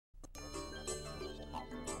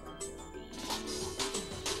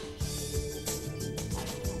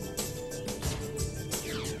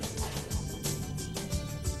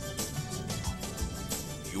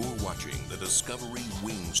Discovery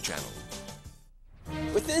Wings channel.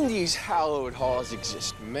 Within these hallowed halls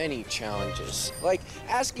exist many challenges, like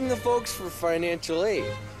asking the folks for financial aid.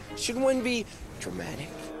 Should one be dramatic,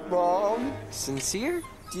 mom, sincere,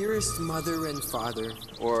 dearest mother and father,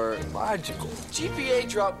 or logical? GPA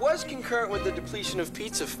drop was concurrent with the depletion of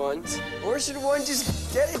pizza funds. Or should one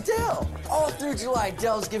just get a Dell? All through July,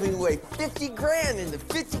 Dell's giving away 50 grand in the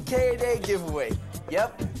 50K a day giveaway.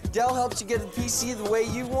 Yep, Dell helps you get a PC the way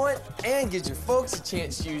you want and gives your folks a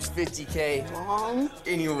chance to use 50K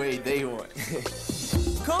any way they want.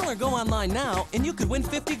 Call or go online now and you could win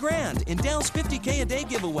 50 grand in Dell's 50K a day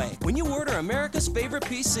giveaway when you order America's favorite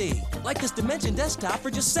PC. Like this Dimension desktop for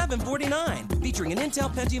just $749, featuring an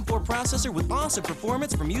Intel Pentium 4 processor with awesome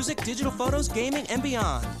performance for music, digital photos, gaming, and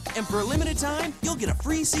beyond. And for a limited time, you'll get a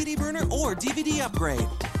free CD burner or DVD upgrade.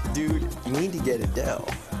 Dude, you need to get a Dell.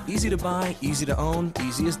 Easy to buy, easy to own,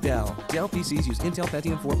 easy as Dell. Dell PCs use Intel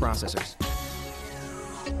Pentium 4 processors.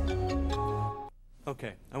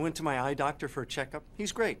 Okay, I went to my eye doctor for a checkup.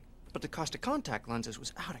 He's great, but the cost of contact lenses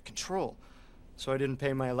was out of control. So I didn't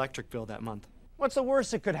pay my electric bill that month. What's the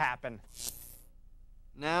worst that could happen?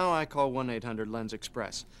 Now I call 1-800-LENS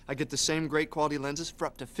Express. I get the same great quality lenses for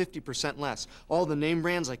up to 50% less. All the name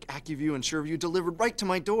brands like AccuView and SureView delivered right to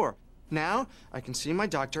my door. Now I can see my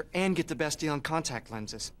doctor and get the best deal on contact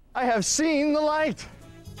lenses. I have seen the light.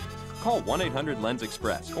 Call 1-800-LENS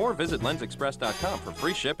Express or visit lensexpress.com for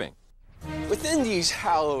free shipping. Within these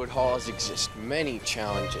hallowed halls exist many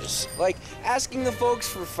challenges, like asking the folks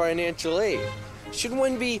for financial aid. Should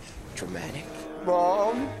one be dramatic,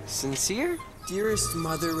 mom, sincere, dearest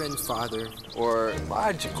mother and father, or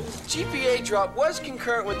logical? GPA drop was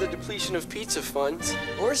concurrent with the depletion of pizza funds.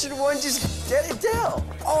 Or should one just get a Dell?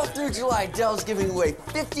 All through July, Dell's giving away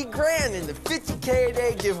 50 grand in the 50K a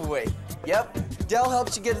day giveaway. Yep, Dell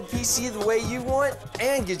helps you get a PC the way you want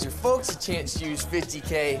and gives your folks a chance to use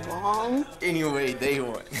 50K any way they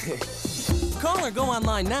want. Call or go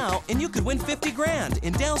online now and you could win 50 grand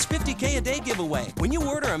in Dell's 50K a day giveaway when you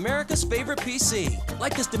order America's favorite PC.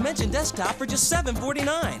 Like this Dimension desktop for just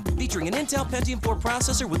 $749, featuring an Intel Pentium 4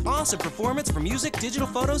 processor with awesome performance for music, digital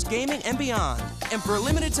photos, gaming, and beyond. And for a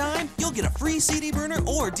limited time, you'll get a free CD burner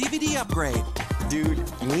or DVD upgrade. Dude,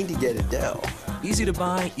 you need to get a Dell. Easy to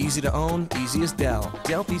buy, easy to own, easy as Dell.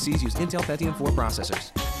 Dell PCs use Intel Pentium 4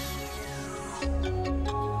 processors.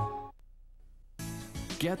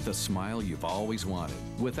 Get the smile you've always wanted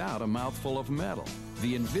without a mouthful of metal.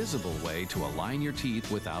 The invisible way to align your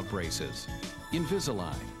teeth without braces.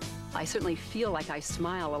 Invisalign. I certainly feel like I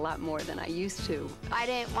smile a lot more than I used to. I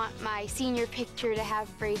didn't want my senior picture to have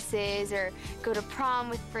braces or go to prom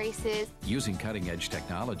with braces. Using cutting-edge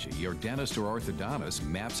technology, your dentist or orthodontist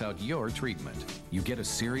maps out your treatment. You get a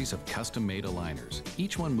series of custom-made aligners.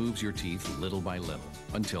 Each one moves your teeth little by little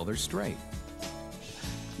until they're straight.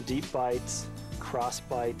 Deep bites, cross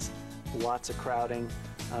bites, lots of crowding,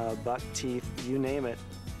 buck teeth, you name it,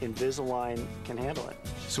 Invisalign can handle it.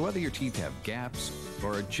 So whether your teeth have gaps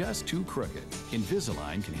or are just too crooked,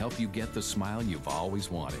 Invisalign can help you get the smile you've always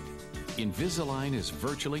wanted. Invisalign is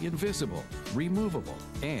virtually invisible, removable,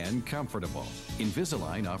 and comfortable.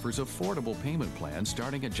 Invisalign offers affordable payment plans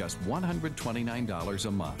starting at just $129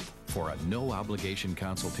 a month. For a no-obligation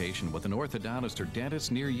consultation with an orthodontist or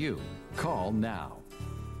dentist near you, call now.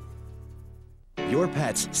 Your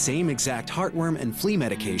pet's same exact heartworm and flea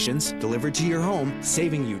medications delivered to your home,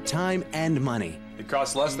 saving you time and money. It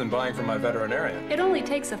costs less than buying from my veterinarian. It only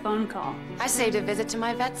takes a phone call. I saved a visit to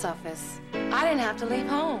my vet's office. I didn't have to leave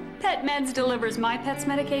home. Pet Meds delivers my pet's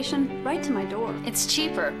medication right to my door. It's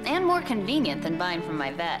cheaper and more convenient than buying from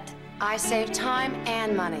my vet. I save time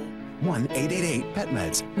and money.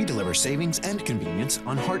 1-888-PET-MEDS. We deliver savings and convenience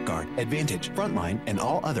on HeartGuard, Advantage, Frontline, and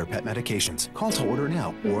all other pet medications. Call to order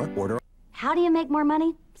now or order. How do you make more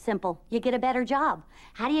money? Simple. You get a better job.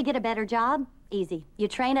 How do you get a better job? Easy. You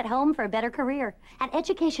train at home for a better career. At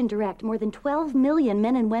Education Direct, more than 12 million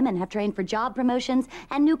men and women have trained for job promotions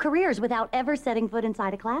and new careers without ever setting foot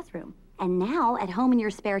inside a classroom. And now, at home in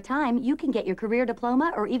your spare time, you can get your career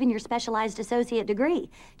diploma or even your specialized associate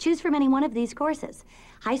degree. Choose from any one of these courses.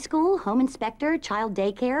 High school, home inspector, child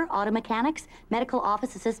daycare, auto mechanics, medical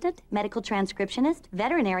office assistant, medical transcriptionist,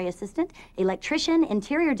 veterinary assistant, electrician,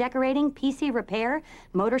 interior decorating, PC repair,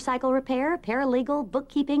 motorcycle repair, paralegal,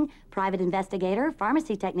 bookkeeping, private investigator,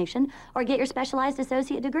 pharmacy technician, or get your specialized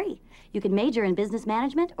associate degree. You can major in business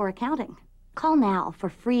management or accounting. Call now for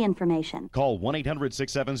free information. Call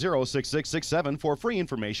 1-800-670-6667 for free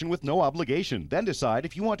information with no obligation. Then decide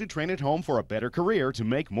if you want to train at home for a better career to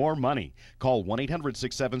make more money. Call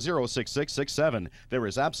 1-800-670-6667. There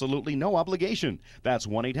is absolutely no obligation. That's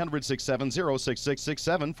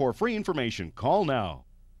 1-800-670-6667 for free information. Call now.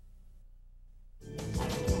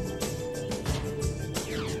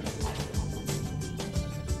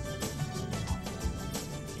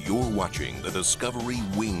 You're watching the Discovery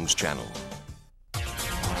Wings channel.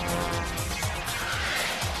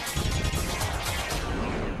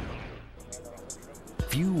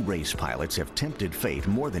 Few race pilots have tempted fate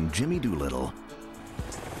more than Jimmy Doolittle.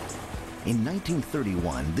 In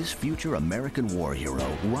 1931, this future American war hero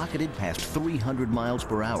rocketed past 300 miles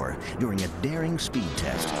per hour during a daring speed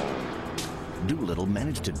test. Doolittle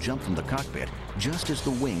managed to jump from the cockpit just as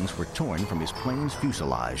the wings were torn from his plane's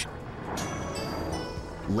fuselage.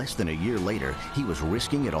 Less than a year later, he was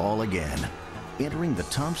risking it all again, entering the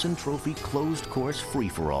Thompson Trophy closed course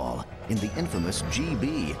free-for-all in the infamous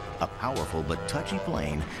GB, a powerful but touchy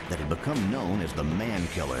plane that had become known as the man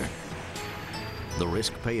killer. The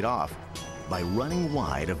risk paid off. By running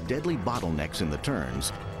wide of deadly bottlenecks in the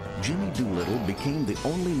turns, Jimmy Doolittle became the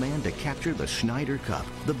only man to capture the Schneider Cup,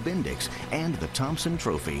 the Bendix, and the Thompson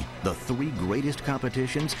Trophy, the three greatest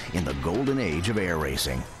competitions in the golden age of air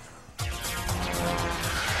racing.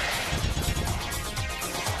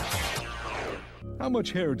 How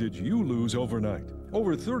much hair did you lose overnight?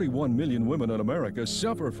 Over 31 million women in America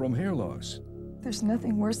suffer from hair loss. There's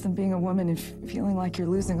nothing worse than being a woman and feeling like you're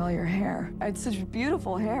losing all your hair. I had such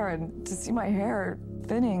beautiful hair, and to see my hair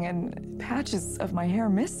thinning and patches of my hair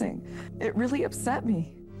missing, it really upset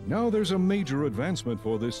me. Now there's a major advancement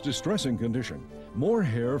for this distressing condition. More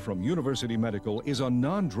Hair from University Medical is a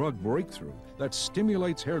non-drug breakthrough that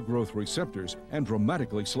stimulates hair growth receptors and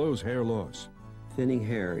dramatically slows hair loss. Thinning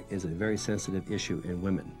hair is a very sensitive issue in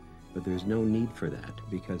women, but there's no need for that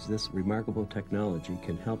because this remarkable technology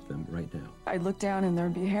can help them right now. I'd look down and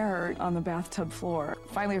there'd be hair on the bathtub floor.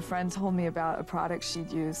 Finally, a friend told me about a product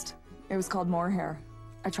she'd used. It was called More Hair.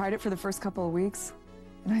 I tried it for the first couple of weeks,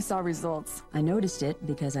 and I saw results. I noticed it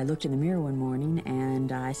because I looked in the mirror one morning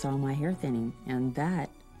and I saw my hair thinning, and that,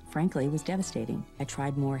 frankly, was devastating. I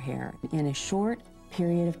tried More Hair. In a short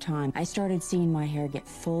period of time, I started seeing my hair get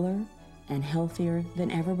fuller and healthier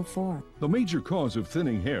than ever before. The major cause of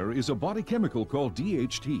thinning hair is a body chemical called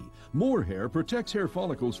DHT. More Hair protects hair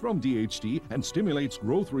follicles from DHT and stimulates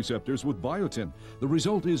growth receptors with biotin. The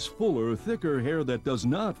result is fuller, thicker hair that does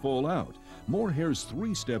not fall out. More Hair's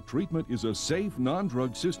three-step treatment is a safe,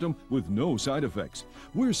 non-drug system with no side effects.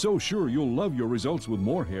 We're so sure you'll love your results with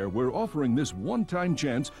More Hair, we're offering this one-time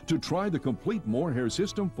chance to try the complete More Hair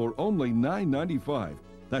system for only $9.95.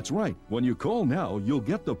 That's right. When you call now, you'll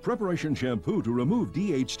get the preparation shampoo to remove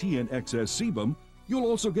DHT and excess sebum. You'll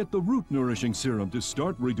also get the root nourishing serum to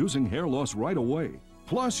start reducing hair loss right away.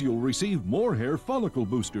 Plus, you'll receive More Hair follicle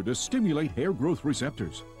booster to stimulate hair growth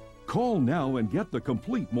receptors. Call now and get the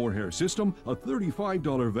complete More Hair system, a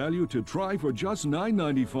 $35 value to try for just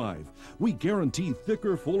 $9.95. We guarantee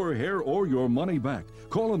thicker, fuller hair or your money back.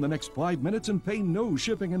 Call in the next 5 minutes and pay no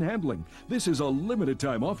shipping and handling. This is a limited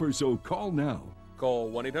time offer, so call now. Call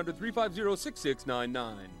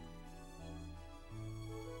 1-800-350-6699.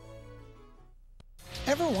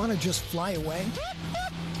 Ever want to just fly away?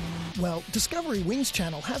 Well, Discovery Wings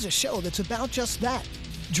channel has a show that's about just that.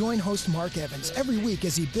 Join host Mark Evans every week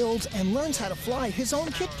as he builds and learns how to fly his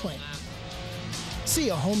own kit plane. See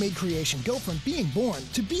a homemade creation go from being born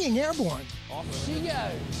to being airborne. Off she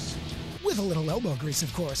goes. With a little elbow grease,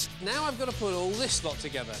 of course. Now I've got to put all this lot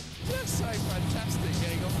together. Just so fantastic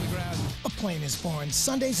getting off the ground. A plane is born,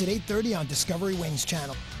 Sundays at 8:30 on Discovery Wings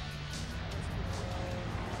channel.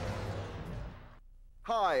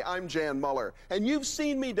 Hi, I'm Jan Muller, and you've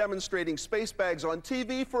seen me demonstrating space bags on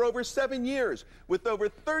TV for over 7 years, with over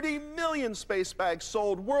 30 million space bags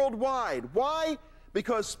sold worldwide. Why?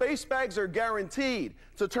 Because space bags are guaranteed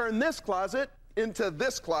to turn this closet into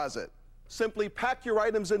this closet. Simply pack your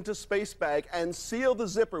items into space bag and seal the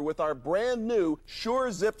zipper with our brand new Sure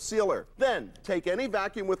Zip Sealer. Then take any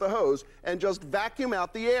vacuum with a hose and just vacuum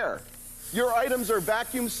out the air. Your items are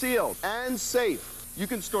vacuum sealed and safe. You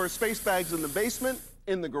can store space bags in the basement,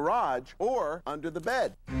 in the garage, or under the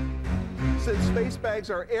bed. Since space bags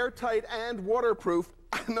are airtight and waterproof,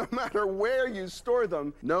 no matter where you store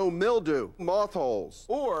them, no mildew, moth holes,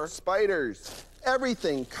 or spiders.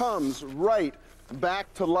 Everything comes right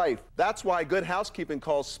back to life. That's why Good Housekeeping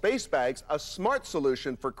calls space bags a smart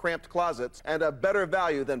solution for cramped closets and a better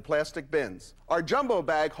value than plastic bins. Our jumbo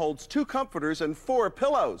bag holds 2 comforters and 4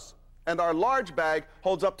 pillows, and our large bag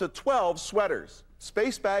holds up to 12 sweaters.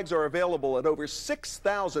 Space bags are available at over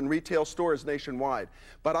 6,000 retail stores nationwide,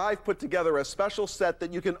 but I've put together a special set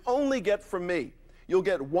that you can only get from me. You'll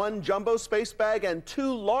get 1 jumbo space bag and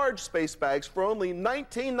 2 large space bags for only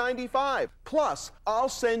 $19.95. Plus, I'll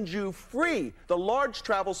send you free the large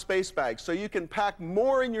travel space bag so you can pack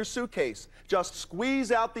more in your suitcase. Just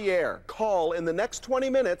squeeze out the air. Call in the next 20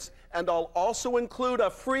 minutes and I'll also include a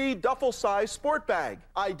free duffel-size sport bag,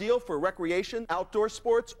 ideal for recreation, outdoor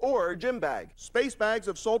sports, or gym bag. Space bags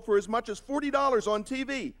have sold for as much as $40 on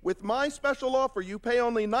TV. With my special offer, you pay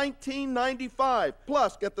only $19.95.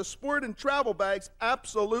 Plus, get the sport and travel bags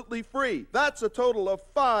absolutely free. That's a total of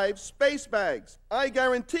 5 space bags. I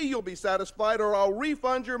guarantee you'll be satisfied or I'll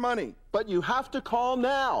refund your money. But you have to call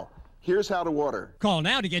now. Here's how to order. Call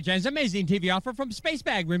now to get Jen's amazing TV offer from Space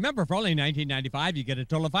Bag. Remember, for only $19.95, you get a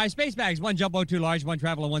total of 5 space bags, 1 jumbo, 2 large, 1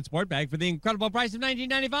 travel, and 1 sport bag for the incredible price of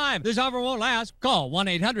 $19.95. This offer won't last. Call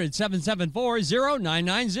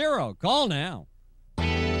 1-800-774-0990. Call now.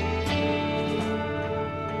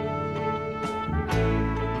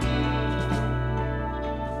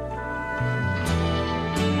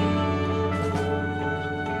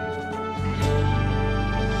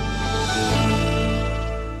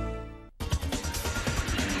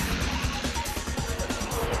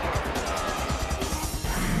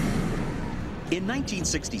 In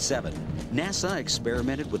 1967, NASA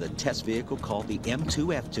experimented with a test vehicle called the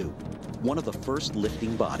M2F2, one of the first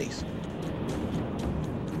lifting bodies.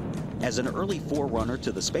 As an early forerunner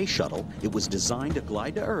to the space shuttle, it was designed to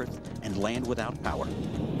glide to Earth and land without power.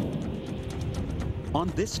 On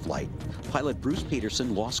this flight, pilot Bruce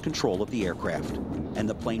Peterson lost control of the aircraft, and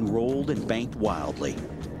the plane rolled and banked wildly.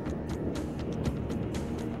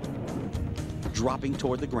 Dropping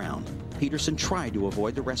toward the ground, Peterson tried to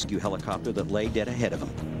avoid the rescue helicopter that lay dead ahead of him.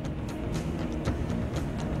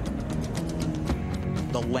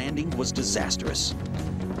 The landing was disastrous.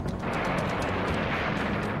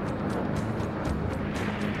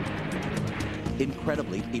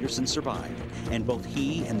 Incredibly, Peterson survived, and both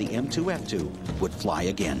he and the M2F2 would fly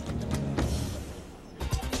again.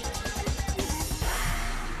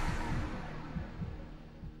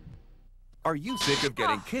 Are you sick of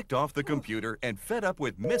getting kicked off the computer and fed up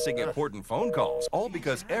with missing important phone calls, all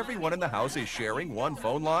because everyone in the house is sharing one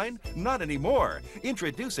phone line? Not anymore.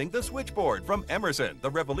 Introducing the Switchboard from Emerson, the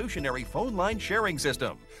revolutionary phone line sharing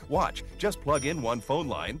system. Watch, just plug in one phone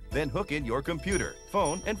line, then hook in your computer,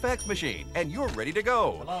 phone, and fax machine, and you're ready to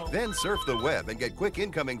go. Hello. Then surf the web and get quick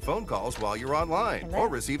incoming phone calls while you're online, or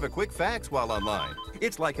receive a quick fax while online.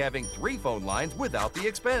 It's like having 3 phone lines without the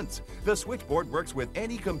expense. The Switchboard works with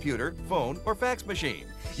any computer, phone, or fax machine.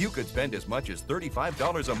 You could spend as much as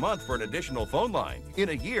 $35 a month for an additional phone line. In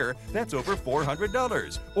a year, that's over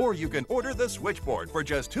 $400. Or you can order the Switchboard for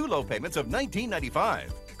just 2 low payments of $19.95.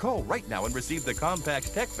 Call right now and receive the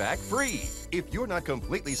compact Tech Vac free. If you're not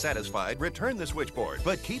completely satisfied, return the Switchboard,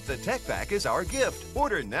 but keep the Tech Vac as our gift.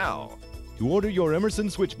 Order now. To order your Emerson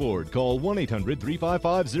Switchboard, call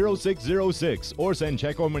 1-800-355-0606 or send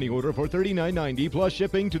check or money order for $39.90 plus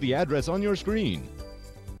shipping to the address on your screen.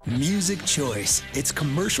 Music Choice. It's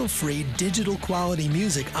commercial-free digital quality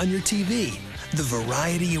music on your TV. The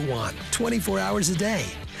variety you want, 24 hours a day.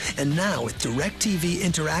 And now with DirecTV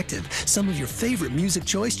Interactive, some of your favorite Music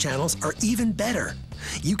Choice channels are even better.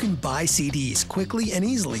 You can buy CDs quickly and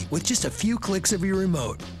easily with just a few clicks of your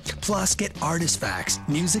remote. Plus, get artist facts,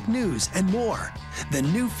 music news, and more. The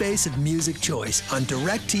new face of Music Choice on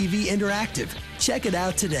DirecTV Interactive. Check it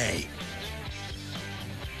out today.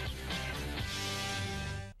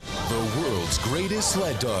 The world's greatest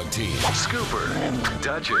sled dog team, Scooper,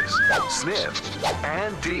 Duchess, Sniff,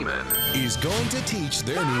 and Demon, is going to teach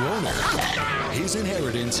their new owner his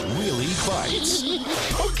inheritance really bites.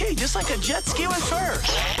 Okay, just like a jet ski with fur.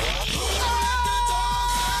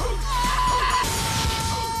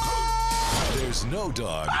 There's no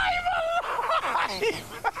dog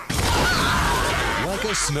like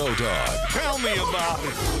a snow dog. Tell me about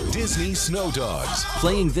it. Disney Snow Dogs.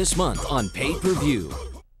 Playing this month on pay-per-view.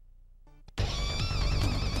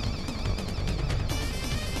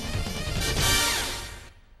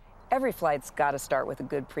 Every flight's got to start with a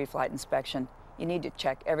good pre-flight inspection. You need to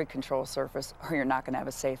check every control surface or you're not going to have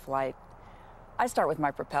a safe flight. I start with my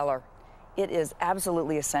propeller. It is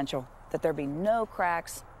absolutely essential that there be no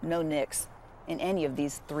cracks, no nicks in any of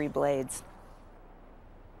these 3 blades.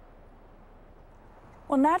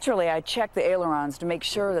 Well, naturally, I check the ailerons to make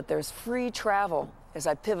sure that there's free travel as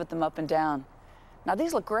I pivot them up and down. Now,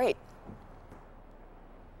 these look great.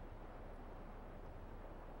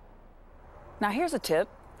 Now, here's a tip.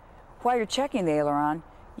 While you're checking the aileron,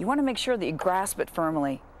 you want to make sure that you grasp it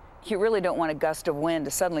firmly. You really don't want a gust of wind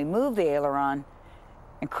to suddenly move the aileron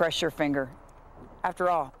and crush your finger. After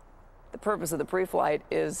all, the purpose of the pre-flight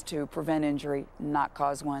is to prevent injury, not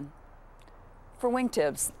cause one. For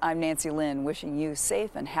Wingtips, I'm Nancy Lynn, wishing you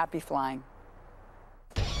safe and happy flying.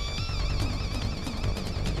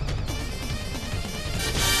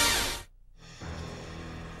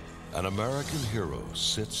 An American hero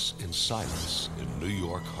sits in silence in New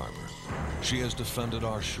York Harbor. She has defended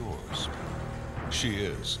our shores. She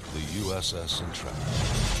is the USS Intrepid.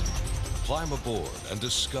 Climb aboard and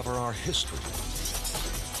discover our history,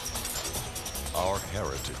 our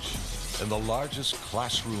heritage, in the largest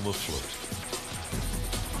classroom afloat.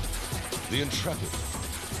 The Intrepid,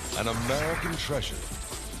 an American treasure,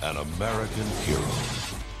 an American hero.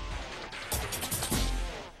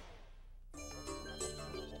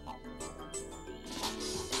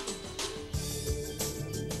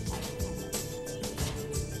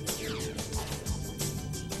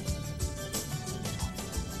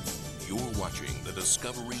 You're watching the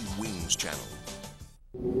Discovery Wings channel.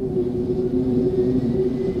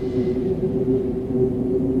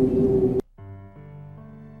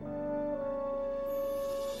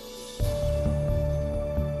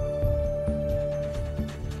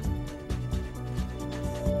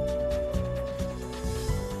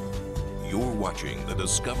 You're watching the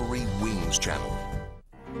Discovery Wings channel.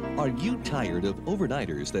 Are you tired of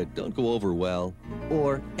overnighters that don't go over well?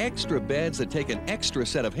 Or extra beds that take an extra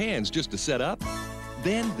set of hands just to set up?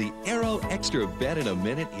 Then the Aero Extra Bed in a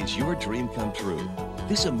Minute is your dream come true.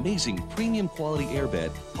 This amazing premium quality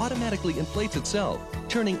airbed automatically inflates itself,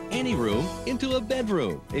 turning any room into a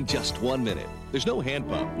bedroom in just 1 minute. There's no hand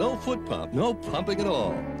pump, no foot pump, no pumping at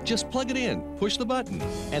all. Just plug it in, push the button,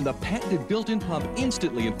 and the patented built-in pump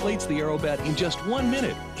instantly inflates the Aero bed in just 1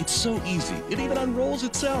 minute. It's so easy, it even unrolls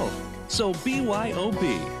itself. So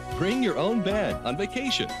BYOB, bring your own bed on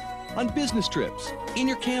vacation, on business trips, in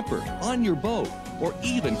your camper, on your boat, or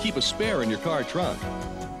even keep a spare in your car trunk.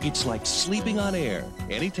 It's like sleeping on air,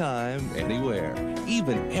 anytime, anywhere,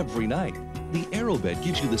 even every night. The AeroBed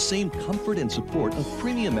gives you the same comfort and support of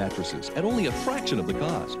premium mattresses at only a fraction of the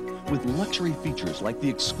cost, with luxury features like the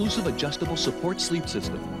exclusive adjustable support sleep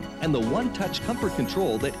system and the one-touch comfort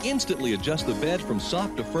control that instantly adjusts the bed from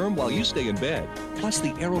soft to firm while you stay in bed. Plus,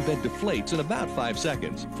 the AeroBed deflates in about 5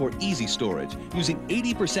 seconds for easy storage, using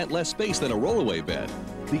 80% less space than a rollaway bed.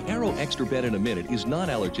 The Aero Extra Bed in a Minute is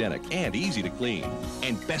non-allergenic and easy to clean.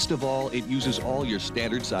 And best of all, it uses all your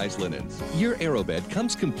standard size linens. Your AeroBed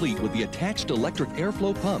comes complete with the attached electric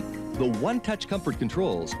airflow pump, the one-touch comfort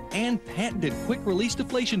controls, and patented quick-release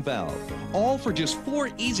deflation valve, all for just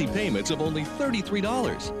 4 easy payments of only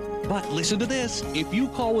 $33. But listen to this, if you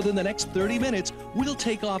call within the next 30 minutes, we'll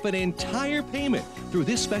take off an entire payment. Through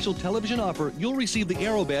this special television offer, you'll receive the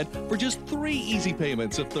AeroBed for just 3 easy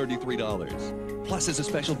payments of $33. Plus, as a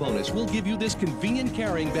special bonus, we'll give you this convenient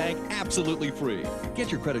carrying bag absolutely free.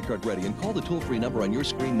 Get your credit card ready and call the toll-free number on your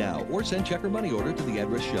screen now, or send check or money order to the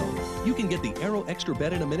address shown. You can get the Aero Extra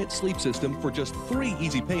Bed in a Minute sleep system for just 3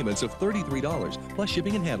 easy payments of $33, plus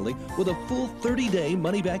shipping and handling, with a full 30-day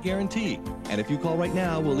money-back guarantee. And if you call right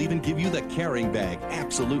now, we'll even give you the carrying bag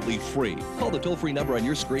absolutely free. Call the toll-free number on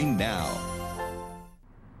your screen now.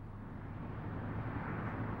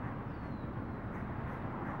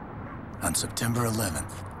 On September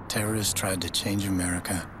 11th, terrorists tried to change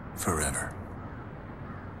America forever.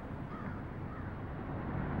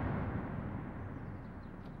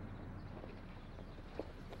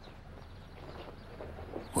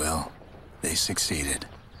 Well, they succeeded.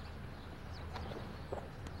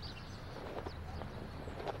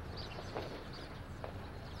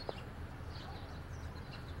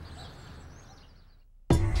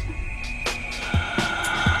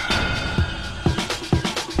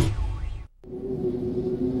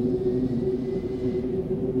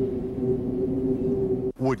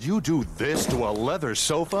 Would you do this to a leather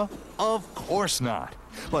sofa? Of course not.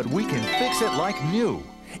 But we can fix it like new.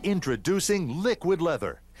 Introducing Liquid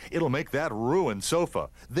Leather. It'll make that ruined sofa,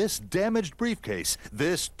 this damaged briefcase,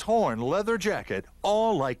 this torn leather jacket,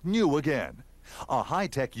 all like new again. A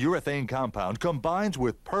high-tech urethane compound combines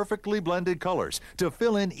with perfectly blended colors to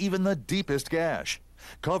fill in even the deepest gash.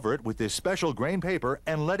 Cover it with this special grain paper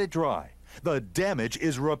and let it dry. The damage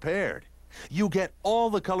is repaired. You get all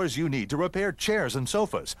the colors you need to repair chairs and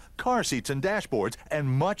sofas, car seats and dashboards, and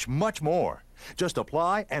much, much more. Just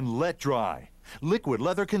apply and let dry. Liquid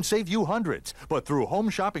Leather can save you hundreds, but through Home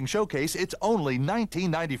Shopping Showcase, it's only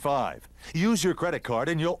 $19.95. Use your credit card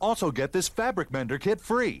and you'll also get this fabric mender kit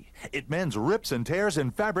free. It mends rips and tears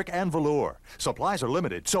in fabric and velour. Supplies are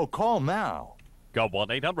limited, so call now. Call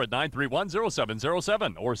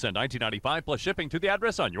 1-800-931-0707 or send $19.95 plus shipping to the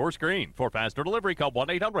address on your screen. For faster delivery, call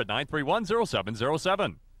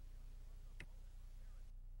 1-800-931-0707.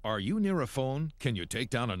 Are you near a phone? Can you take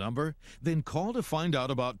down a number? Then call to find out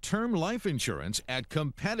about term life insurance at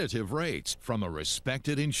competitive rates from a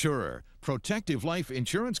respected insurer, Protective Life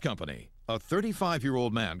Insurance Company. A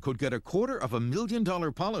 35-year-old man could get a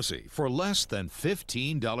 $250,000 policy for less than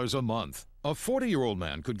 $15 a month. A 40-year-old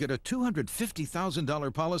man could get a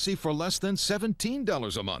 $250,000 policy for less than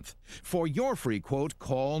 $17 a month. For your free quote,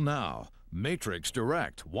 call now. Matrix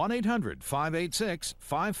Direct,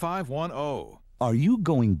 1-800-586-5510. Are you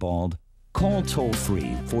going bald? Call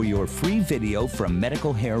toll-free for your free video from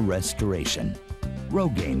Medical Hair Restoration.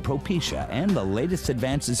 Rogaine, Propecia, and the latest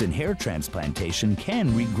advances in hair transplantation can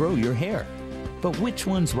regrow your hair. But which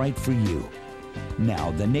one's right for you? Now,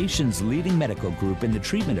 the nation's leading medical group in the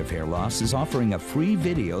treatment of hair loss is offering a free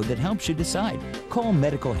video that helps you decide. Call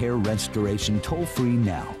Medical Hair Restoration toll-free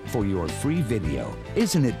now for your free video.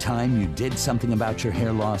 Isn't it time you did something about your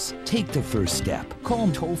hair loss? Take the first step.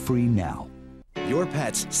 Call toll-free now. Your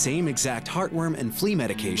pet's same exact heartworm and flea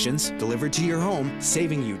medications delivered to your home,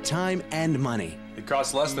 saving you time and money. It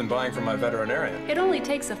costs less than buying from my veterinarian. It only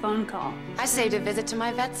takes a phone call. I saved a visit to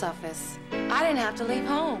my vet's office. I didn't have to leave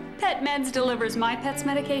home. Pet Meds delivers my pet's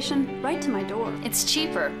medication right to my door. It's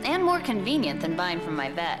cheaper and more convenient than buying from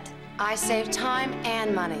my vet. I save time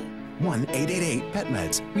and money.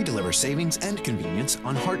 1-888-PET-MEDS. We deliver savings and convenience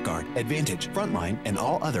on HeartGuard, Advantage, Frontline, and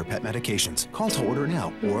all other pet medications. Call to order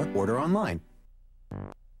now or order online.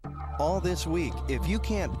 All this week, if you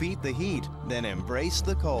can't beat the heat, then embrace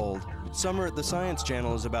the cold. Summer at the Science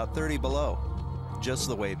Channel is about 30 below. Just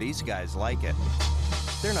the way these guys like it.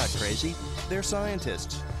 They're not crazy, they're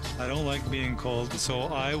scientists. I don't like being cold, so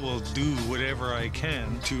I will do whatever I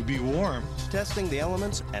can to be warm. Testing the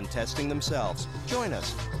elements and testing themselves. Join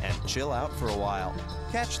us and chill out for a while.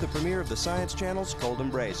 Catch the premiere of the Science Channel's Cold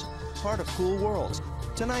Embrace, part of Cool Worlds,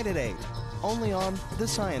 tonight at 8, only on the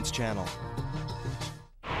Science Channel.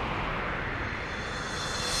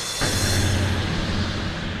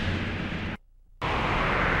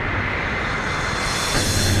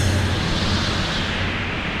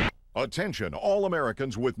 Attention, all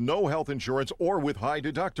Americans with no health insurance or with high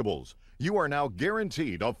deductibles. You are now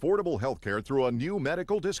guaranteed affordable health care through a new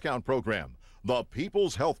medical discount program, the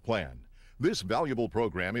People's Health Plan. This valuable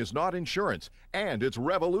program is not insurance, and it's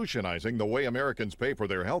revolutionizing the way Americans pay for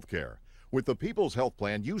their health care. With the People's Health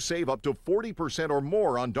Plan, you save up to 40% or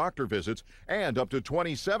more on doctor visits and up to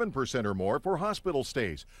 27% or more for hospital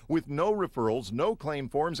stays, with no referrals, no claim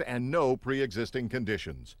forms, and no pre-existing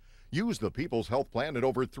conditions. Use the People's Health Plan at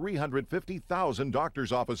over 350,000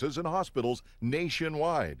 doctors' offices and hospitals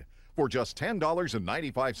nationwide. For just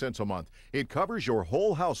 $10.95 a month, it covers your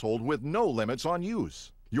whole household with no limits on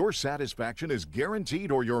use. Your satisfaction is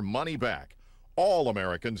guaranteed or your money back. All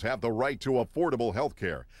Americans have the right to affordable health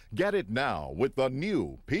care. Get it now with the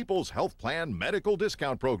new People's Health Plan Medical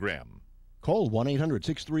Discount Program. Call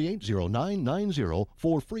 1-800-638-0990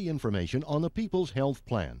 for free information on the People's Health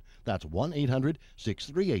Plan. That's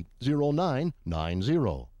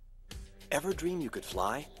 1-800-638-0990. Ever dream you could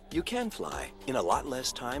fly? You can fly in a lot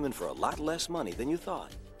less time and for a lot less money than you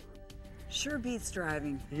thought. Sure beats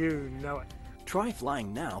driving. You know it. Try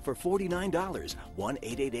flying now for $49.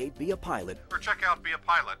 1-888-BE-A-PILOT or check out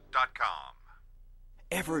beapilot.com.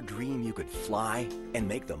 Ever dream you could fly and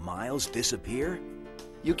make the miles disappear?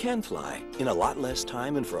 You can fly in a lot less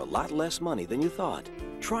time and for a lot less money than you thought.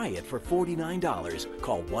 Try it for $49.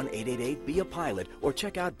 Call 1-888-BE-A-PILOT or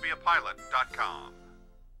check out beapilot.com.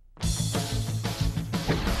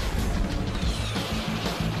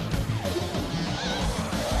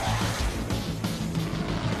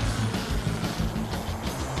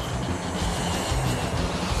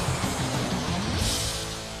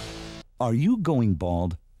 Are you going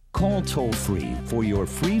bald? Call toll-free for your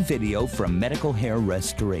free video from Medical Hair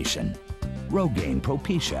Restoration. Rogaine,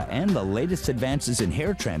 Propecia, and the latest advances in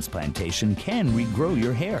hair transplantation can regrow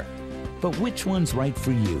your hair. But which one's right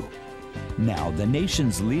for you? Now, the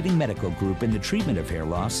nation's leading medical group in the treatment of hair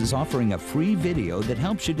loss is offering a free video that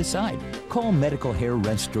helps you decide. Call Medical Hair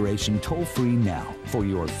Restoration toll-free now for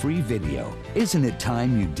your free video. Isn't it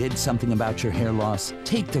time you did something about your hair loss?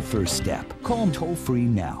 Take the first step. Call toll-free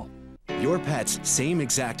now. Your pet's same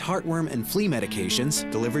exact heartworm and flea medications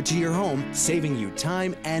delivered to your home, saving you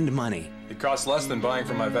time and money. It costs less than buying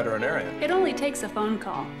from my veterinarian. It only takes a phone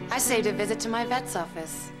call. I saved a visit to my vet's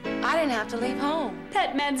office. I didn't have to leave home.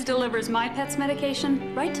 Pet Meds delivers my pet's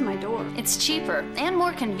medication right to my door. It's cheaper and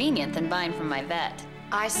more convenient than buying from my vet.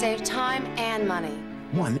 I save time and money.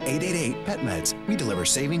 1-888-PET-MEDS. We deliver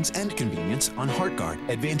savings and convenience on HeartGuard,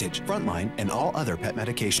 Advantage, Frontline, and all other pet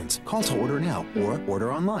medications. Call to order now or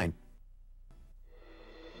order online.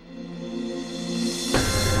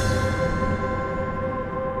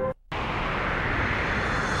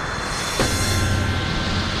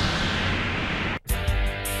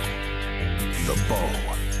 The bow.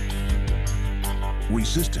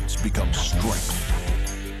 Resistance becomes strength,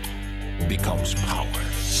 becomes power.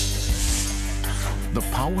 The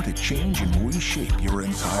power to change and reshape your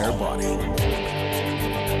entire body.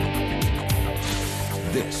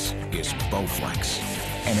 This is Bowflex,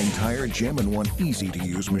 an entire gem-in-one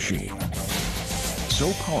easy-to-use machine.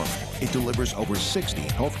 So powerful, it delivers over 60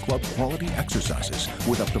 health club quality exercises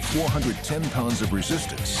with up to 410 pounds of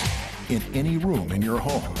resistance in any room in your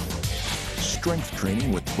home. Strength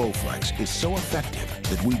training with Bowflex is so effective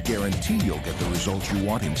that we guarantee you'll get the results you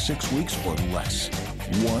want in 6 weeks or less.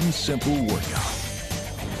 One simple workout.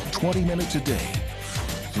 20 minutes a day,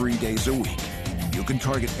 3 days a week. You can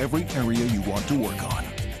target every area you want to work on.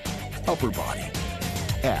 Upper body,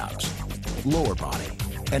 abs, lower body,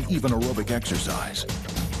 and even aerobic exercise.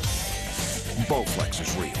 Bowflex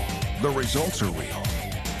is real. The results are real.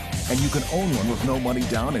 And you can own one with no money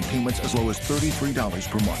down and payments as low as $33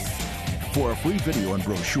 per month. For a free video and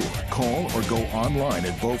brochure, call or go online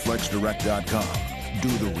at bowflexdirect.com. Do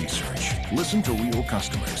the research, listen to real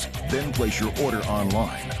customers, then place your order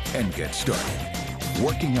online and get started.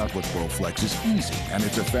 Working out with Bowflex is easy and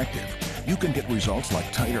it's effective. You can get results like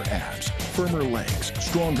tighter abs, firmer legs,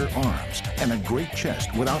 stronger arms, and a great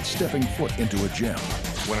chest without stepping foot into a gym.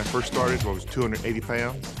 When I first started, I was 280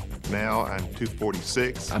 pounds. Now I'm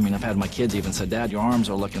 246. I mean, I've had my kids even say, Dad, your arms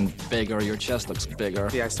are looking bigger, your chest looks bigger.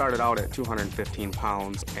 Yeah, I started out at 215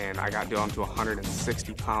 pounds and I got down to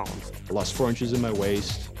 160 pounds. I lost 4 inches in my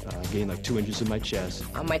waist, gained like 2 inches in my chest.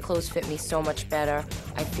 My clothes fit me so much better.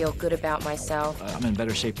 I feel good about myself. I'm in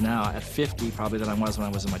better shape now at 50 probably than I was when I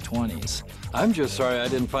was in my 20s. I'm just sorry I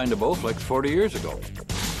didn't find a Bowflex 40 years ago.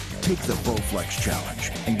 Take the Bowflex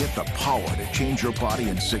challenge and get the power to change your body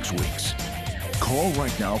in 6 weeks. Call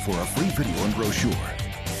right now for a free video and brochure.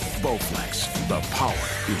 Bowflex, the power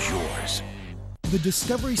is yours. The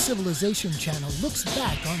Discovery Civilization channel looks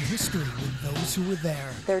back on history with those who were there.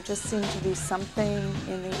 There just seemed to be something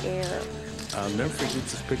in the air. I'll never forget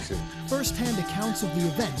this picture. First-hand accounts of the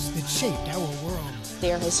events that shaped our world.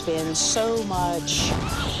 There has been so much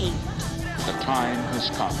hate. The time has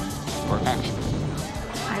come for action.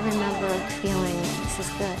 I remember feeling this is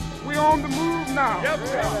good. We're on the move now. Yep.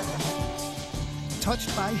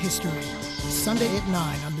 Touched by History, Sunday at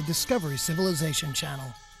 9 on the Discovery Civilization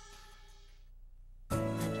channel.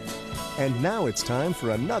 And now it's time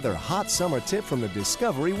for another hot summer tip from the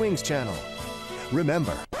Discovery Wings channel.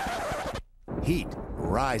 Remember, heat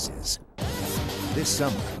rises. This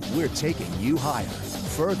summer, we're taking you higher,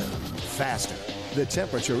 further, faster. The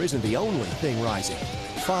temperature isn't the only thing rising.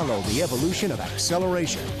 Follow the evolution of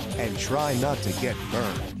acceleration and try not to get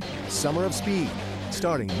burned. Summer of Speed,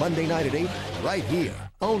 starting Monday night at 8, right here,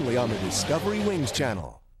 only on the Discovery Wings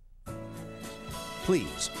channel.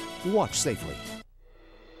 Please, watch safely.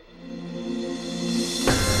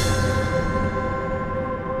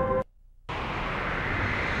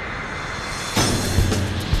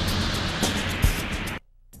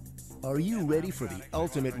 Are you ready for the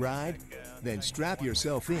ultimate ride? Then strap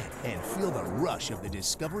yourself in and feel the rush of the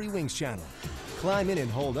Discovery Wings channel. Climb in and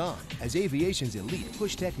hold on as aviation's elite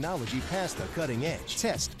push technology past the cutting edge.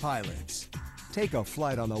 Test pilots. Take a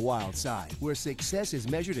flight on the wild side where success is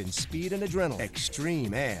measured in speed and adrenaline.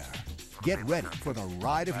 Extreme Air. Get ready for the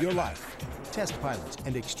ride of your life. Test pilots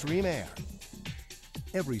and Extreme Air.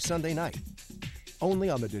 Every Sunday night. Only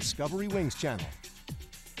on the Discovery Wings channel.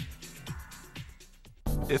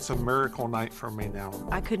 It's a miracle night for me now.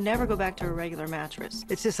 I could never go back to a regular mattress.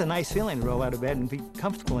 It's just a nice feeling to roll out of bed and be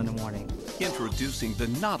comfortable in the morning. Introducing the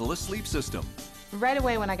Nautilus Sleep System. Right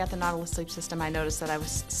away when I got the Nautilus Sleep System, I noticed that I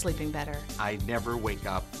was sleeping better. I never wake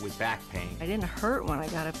up with back pain. I didn't hurt when I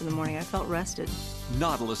got up in the morning. I felt rested.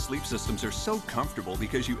 Nautilus Sleep Systems are so comfortable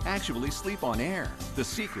because you actually sleep on air. The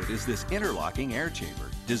secret is this interlocking air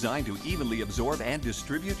chamber, designed to evenly absorb and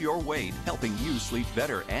distribute your weight, helping you sleep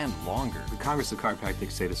better and longer. The Congress of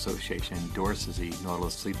Chiropractic State Association endorses the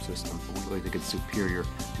Nautilus Sleep System. We really think it's superior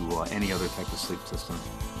to any other type of sleep system.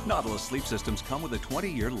 Nautilus Sleep Systems come with a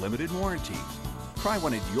 20-year limited warranty. Try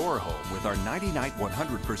one at your home with our 90-night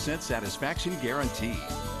 100% satisfaction guarantee.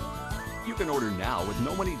 You can order now with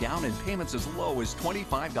no money down and payments as low as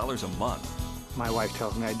 $25 a month. My wife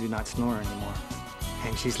tells me I do not snore anymore,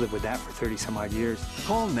 and she's lived with that for 30-some-odd years.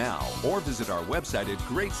 Call now or visit our website at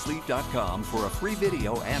greatsleep.com for a free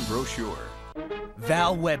video and brochure.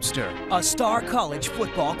 Val Webster, a star college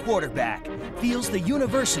football quarterback, feels the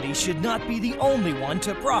university should not be the only one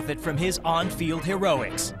to profit from his on-field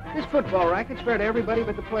heroics. This football racket's fair to everybody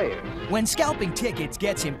but the players. When scalping tickets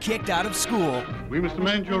gets him kicked out of school, we must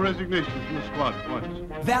demand your resignation from the squad at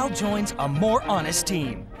once. Val joins a more honest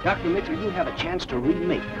team. Dr. Mitchell, you have a chance to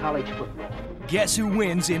remake college football. Guess who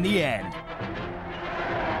wins in the end?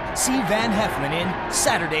 See Van Heflin in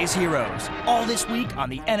Saturday's Heroes, all this week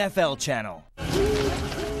on the NFL channel.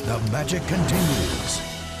 The magic continues.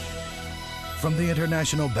 From the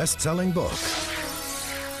international best-selling book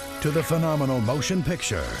to the phenomenal motion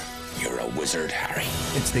picture. You're a wizard, Harry.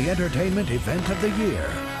 It's the entertainment event of the year.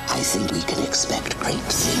 I think we can expect great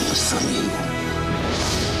things from you.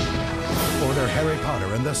 Order Harry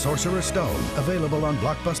Potter and the Sorcerer's Stone, available on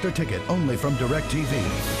Blockbuster Ticket only from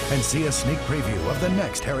DirecTV. And see a sneak preview of the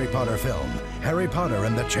next Harry Potter film, Harry Potter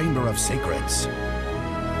and the Chamber of Secrets.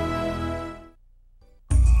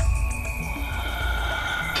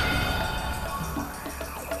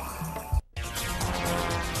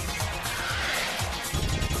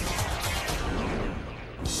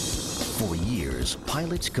 For years,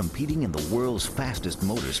 pilots competing in the world's fastest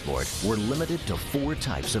motorsport were limited to 4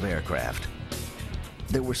 types of aircraft.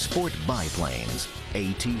 There were sport biplanes,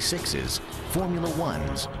 AT-6s, Formula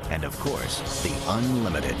Ones, and of course, the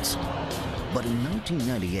Unlimiteds. But in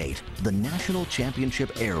 1998, the National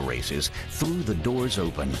Championship Air Races threw the doors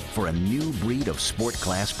open for a new breed of sport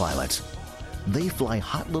class pilots. They fly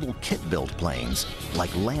hot little kit-built planes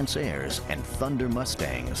like Lance Airs and Thunder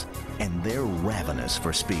Mustangs, and they're ravenous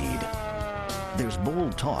for speed. There's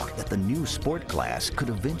bold talk that the new sport class could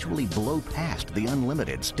eventually blow past the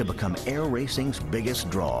Unlimiteds to become air racing's biggest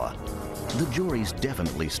draw. The jury's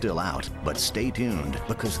definitely still out, but stay tuned,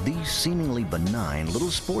 because these seemingly benign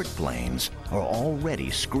little sport planes are already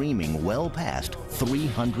screaming well past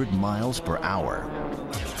 300 miles per hour.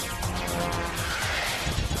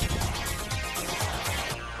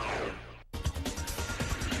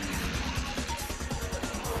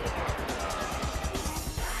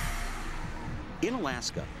 In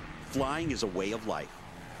Alaska, flying is a way of life.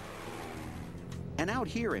 And out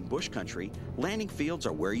here in bush country, landing fields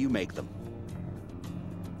are where you make them.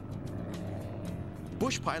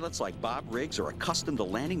 Bush pilots like Bob Riggs are accustomed to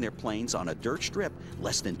landing their planes on a dirt strip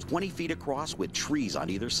less than 20 feet across with trees on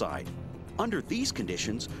either side. Under these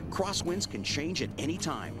conditions, crosswinds can change at any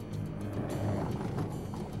time.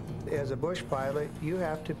 As a bush pilot, you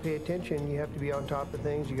have to pay attention. You have to be on top of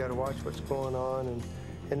things. You got to watch what's going on.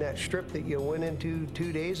 And that strip that you went into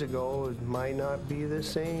 2 days ago might not be the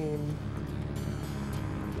same.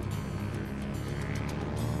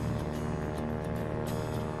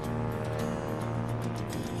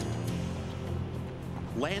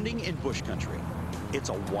 Landing in bush country. It's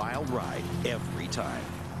a wild ride every time.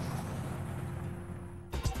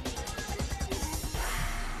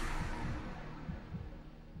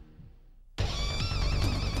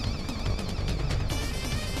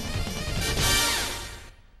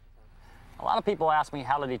 A lot of people ask me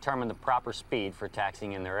how to determine the proper speed for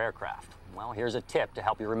taxiing in their aircraft. Well, here's a tip to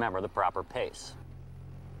help you remember the proper pace.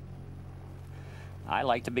 I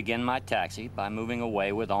like to begin my taxi by moving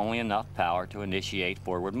away with only enough power to initiate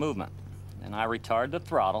forward movement. Then I retard the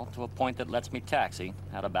throttle to a point that lets me taxi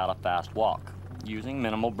at about a fast walk, using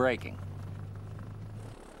minimal braking.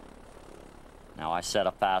 Now I set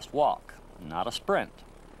a fast walk, not a sprint.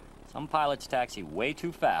 Some pilots taxi way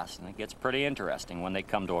too fast, and it gets pretty interesting when they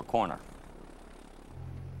come to a corner.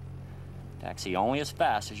 Taxi only as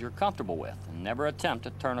fast as you're comfortable with, and never attempt to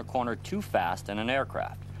turn a corner too fast in an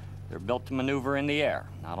aircraft. They're built to maneuver in the air,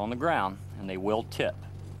 not on the ground, and they will tip.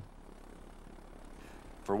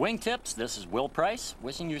 For Wing Tips, this is Will Price,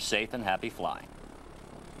 wishing you safe and happy flying.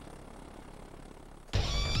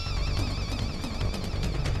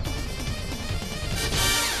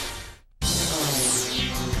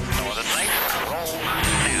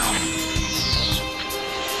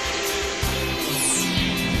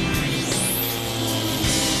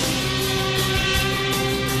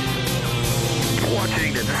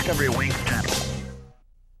 Watching the Discovery Wings channel.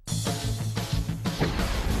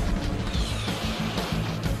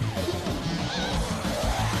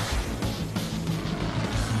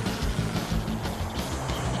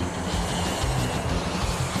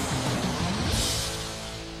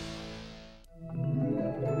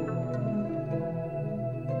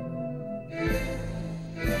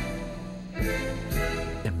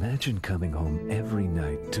 Imagine coming home every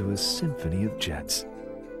night to a symphony of jets,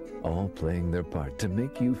 all playing their part to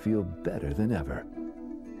make you feel better than ever.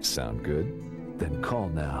 Sound good? Then call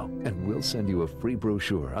now and we'll send you a free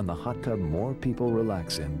brochure on the hot tub more people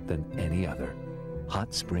relax in than any other.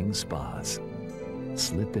 Hot Spring Spas.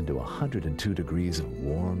 Slip into 102 degrees of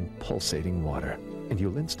warm, pulsating water, and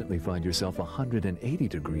you'll instantly find yourself 180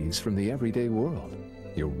 degrees from the everyday world.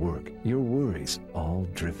 Your work, your worries, all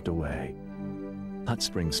drift away. Hot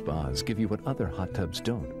spring spas give you what other hot tubs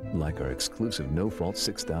don't, like our exclusive no-fault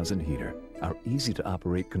 6000 heater, our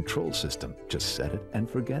easy-to-operate control system, just set it and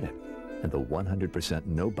forget it, and the 100%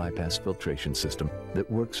 no-bypass filtration system that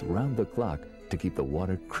works round the clock to keep the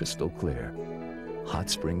water crystal clear. Hot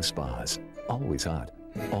spring spas, always hot,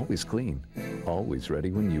 always clean, always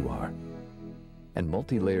ready when you are. And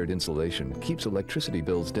multi-layered insulation keeps electricity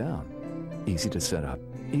bills down. Easy to set up,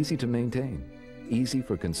 easy to maintain, easy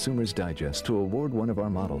for Consumers Digest to award one of our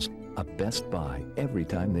models a best buy every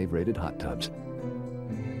time they've rated hot tubs.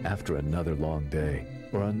 After another long day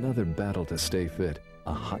or another battle to stay fit,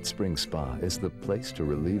 a hot spring spa is the place to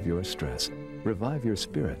relieve your stress, revive your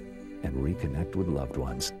spirit, and reconnect with loved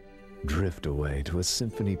ones. Drift away to a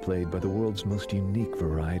symphony played by the world's most unique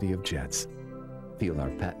variety of jets. Feel our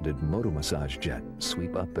patented Moto Massage jet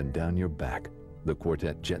sweep up and down your back. The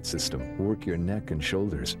Quartet jet system work your neck and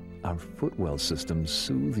shoulders. Our footwell systems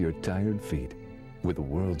soothe your tired feet. With the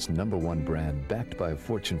world's #1 brand backed by a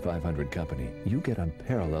Fortune 500 company, you get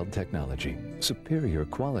unparalleled technology, superior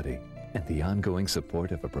quality, and the ongoing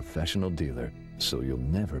support of a professional dealer, so you'll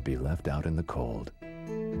never be left out in the cold.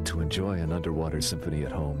 To enjoy an underwater symphony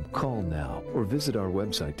at home, call now or visit our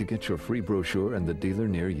website to get your free brochure and the dealer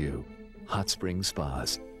near you. Hot Spring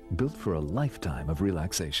Spas, built for a lifetime of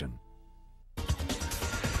relaxation.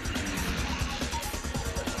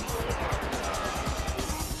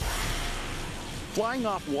 Flying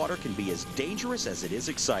off water can be as dangerous as it is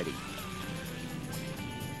exciting.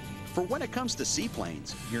 For when it comes to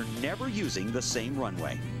seaplanes, you're never using the same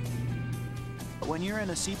runway. When you're in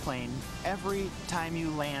a seaplane, every time you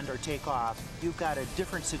land or take off, you've got a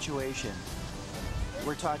different situation.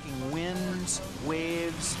 We're talking winds,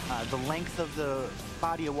 waves, the length of the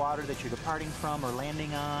body of water that you're departing from or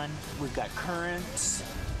landing on. We've got currents.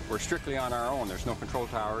 We're strictly on our own. There's no control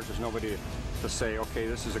towers. There's nobody to say, okay,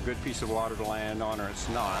 this is a good piece of water to land on or it's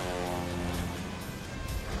not.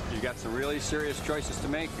 You got some really serious choices to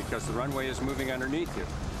make because the runway is moving underneath you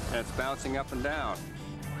and it's bouncing up and down.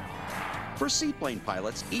 For seaplane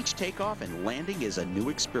pilots, each takeoff and landing is a new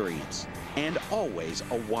experience and always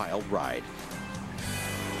a wild ride.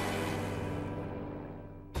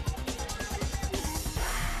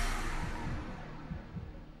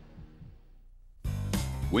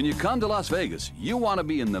 When you come to Las Vegas, you want to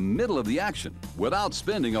be in the middle of the action without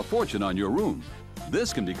spending a fortune on your room.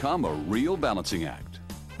 This can become a real balancing act.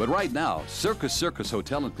 But right now, Circus Circus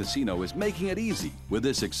Hotel and Casino is making it easy with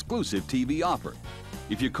this exclusive TV offer.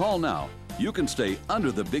 If you call now, you can stay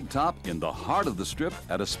under the big top in the heart of the Strip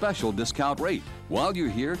at a special discount rate. While you're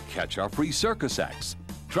here, catch our free circus acts.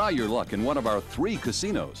 Try your luck in one of our 3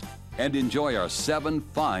 casinos and enjoy our 7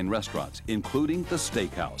 fine restaurants, including the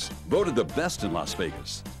Steakhouse, voted the best in Las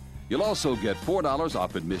Vegas. You'll also get $4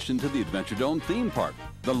 off admission to the Adventure Dome theme park,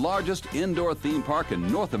 the largest indoor theme park in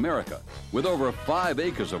North America, with over 5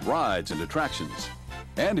 acres of rides and attractions.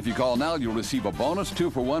 And if you call now, you'll receive a bonus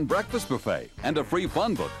 2-for-1 breakfast buffet and a free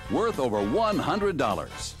fun book worth over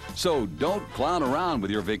 $100. So don't clown around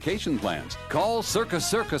with your vacation plans. Call Circus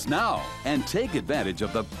Circus now and take advantage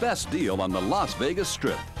of the best deal on the Las Vegas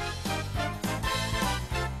Strip.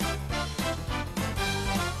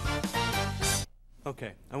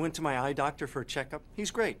 Okay, I went to my eye doctor for a checkup.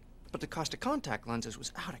 He's great, but the cost of contact lenses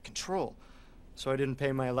was out of control. So I didn't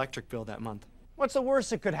pay my electric bill that month. What's the worst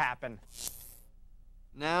that could happen?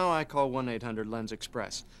 Now I call 1-800-LENS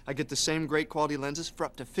Express. I get the same great quality lenses for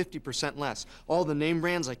up to 50% less. All the name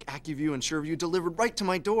brands like AccuView and SureView delivered right to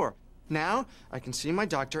my door. Now I can see my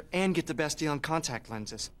doctor and get the best deal on contact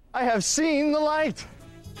lenses. I have seen the light.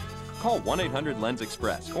 Call 1-800-LENS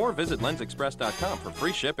Express or visit lensexpress.com for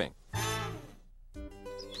free shipping.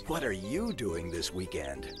 What are you doing this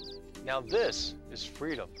weekend? Now this is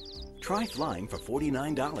freedom. Try flying for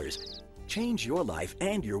 $49. Change your life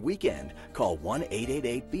and your weekend. Call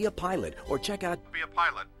 1-888-BE-A-PILOT or check out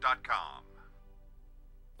beapilot.com.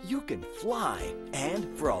 You can fly,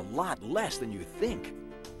 and for a lot less than you think.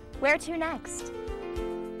 Where to next?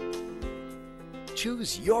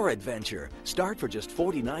 Choose your adventure. Start for just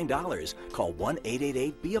 $49. Call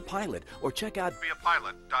 1-888-BE-A-PILOT or check out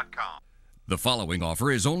beapilot.com. The following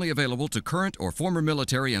offer is only available to current or former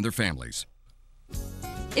military and their families.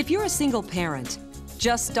 If you're a single parent,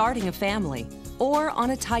 just starting a family, or on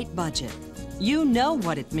a tight budget, you know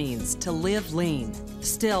what it means to live lean.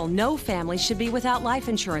 Still, no family should be without life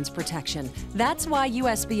insurance protection. That's why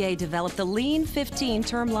USBA developed the Lean 15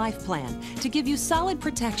 Term Life Plan to give you solid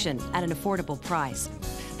protection at an affordable price.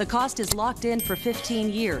 The cost is locked in for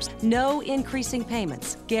 15 years. No increasing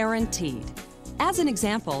payments, guaranteed. As an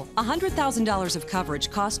example, $100,000 of coverage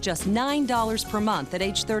costs just $9 per month at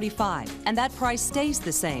age 35, and that price stays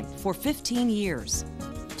the same for 15 years.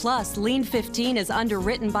 Plus, Lien 15 is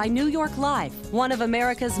underwritten by New York Life, one of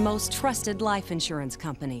America's most trusted life insurance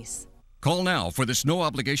companies. Call now for this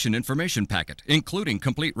no-obligation information packet, including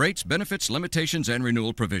complete rates, benefits, limitations, and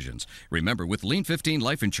renewal provisions. Remember, with Lien 15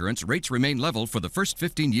 life insurance, rates remain level for the first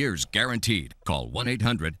 15 years, guaranteed. Call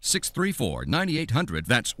 1-800-634-9800.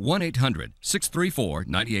 That's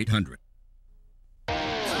 1-800-634-9800. You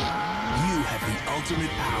have the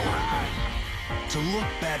ultimate power to look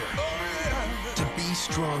better, to be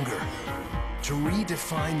stronger, to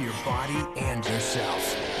redefine your body and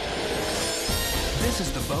yourself. This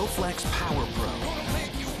is the Bowflex Power Pro.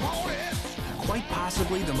 Quite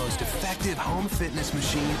possibly the most effective home fitness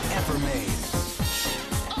machine ever made.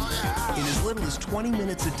 In as little as 20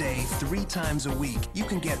 minutes a day, 3 times a week, you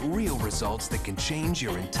can get real results that can change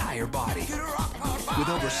your entire body. With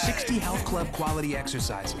over 60 health club quality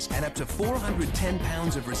exercises and up to 410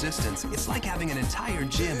 pounds of resistance, it's like having an entire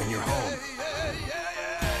gym in your home.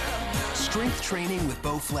 Strength training with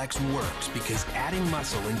Bowflex works because adding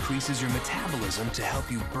muscle increases your metabolism to help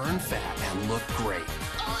you burn fat and look great.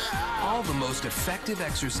 All the most effective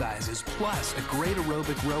exercises, plus a great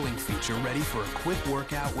aerobic rowing feature ready for a quick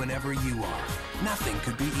workout whenever you are. Nothing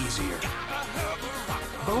could be easier.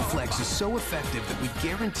 Bowflex is so effective that we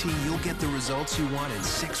guarantee you'll get the results you want in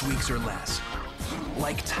 6 weeks or less.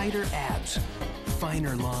 Like tighter abs,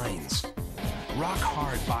 finer lines,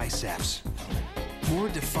 rock-hard biceps, more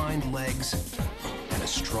defined legs, and a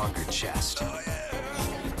stronger chest.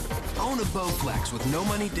 Own a Bowflex with no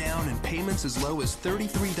money down and payments as low as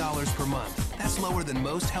 $33 per month. That's lower than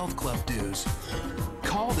most health club dues.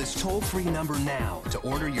 Call this toll-free number now to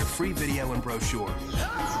order your free video and brochure.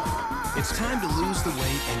 It's time to lose the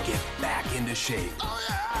weight and get back into shape.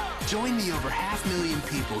 Join the over 500,000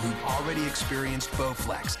 people who've already experienced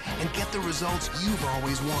Bowflex and get the results you've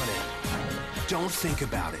always wanted. Don't think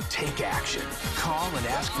about it. Take action. Call and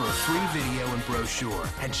ask for a free video and brochure,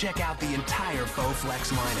 and check out the entire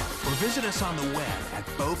Bowflex lineup, or visit us on the web at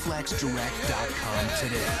bowflexdirect.com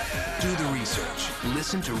today. Do the research,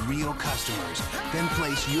 listen to real customers, then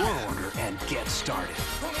place your order and get started.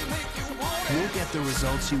 You'll get the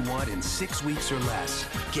results you want in 6 weeks or less,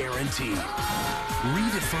 guaranteed.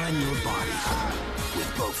 Redefine your body with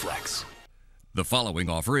Bowflex. The following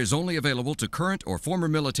offer is only available to current or former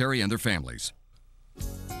military and their families.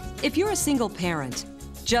 If you're a single parent,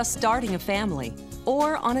 just starting a family,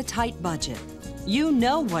 or on a tight budget, you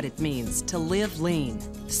know what it means to live lean.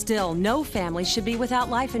 Still, no family should be without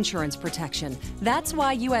life insurance protection. That's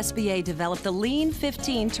why USBA developed the Lien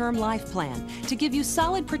 15 Term Life Plan to give you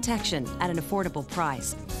solid protection at an affordable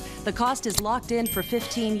price. The cost is locked in for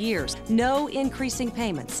 15 years. No increasing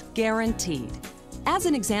payments, guaranteed. As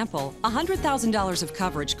an example, $100,000 of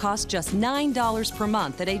coverage costs just $9 per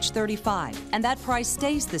month at age 35, and that price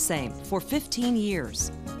stays the same for 15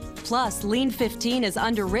 years. Plus, Lien 15 is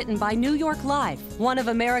underwritten by New York Life, one of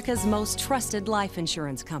America's most trusted life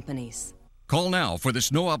insurance companies. Call now for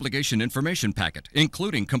this no-obligation information packet,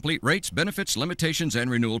 including complete rates, benefits, limitations,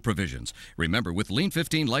 and renewal provisions. Remember, with Lien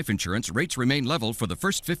 15 life insurance, rates remain level for the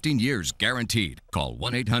first 15 years, guaranteed. Call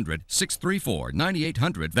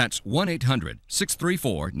 1-800-634-9800. That's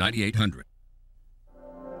 1-800-634-9800.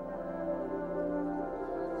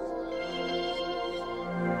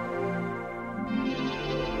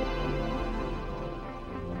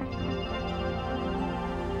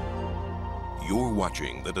 You're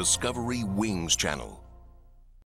watching the Discovery Wings channel.